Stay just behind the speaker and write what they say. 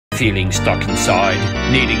Feeling stuck inside,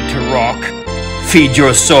 needing to rock? Feed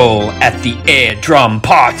your soul at the air drum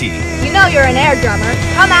party. You know you're an air drummer.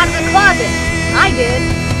 Come out of the closet. I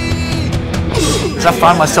did. Because I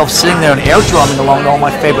find myself sitting there and air drumming along to all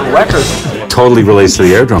my favorite records. Totally relates to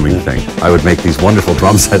the air drumming thing. I would make these wonderful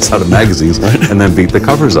drum sets out of magazines and then beat the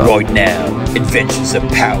covers up. Right now, Adventures of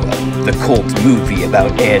Power, the cult movie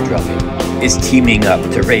about air drumming, is teaming up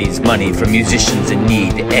to raise money for musicians in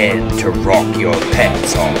need and to rock your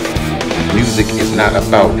pants off. Music is not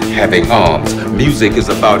about having arms. Music is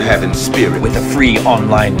about having spirit. With a free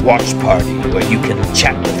online watch party where you can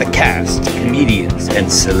chat with the cast, comedians,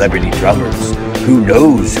 and celebrity drummers. Who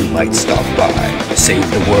knows who might stop by? Save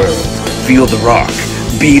the world. Feel the rock.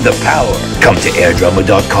 Be the power. Come to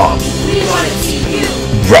airdrummer.com. We want to see you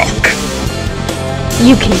rock.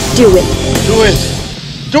 You can do it. Do it.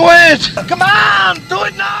 Do it! Come on! Do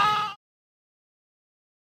it now!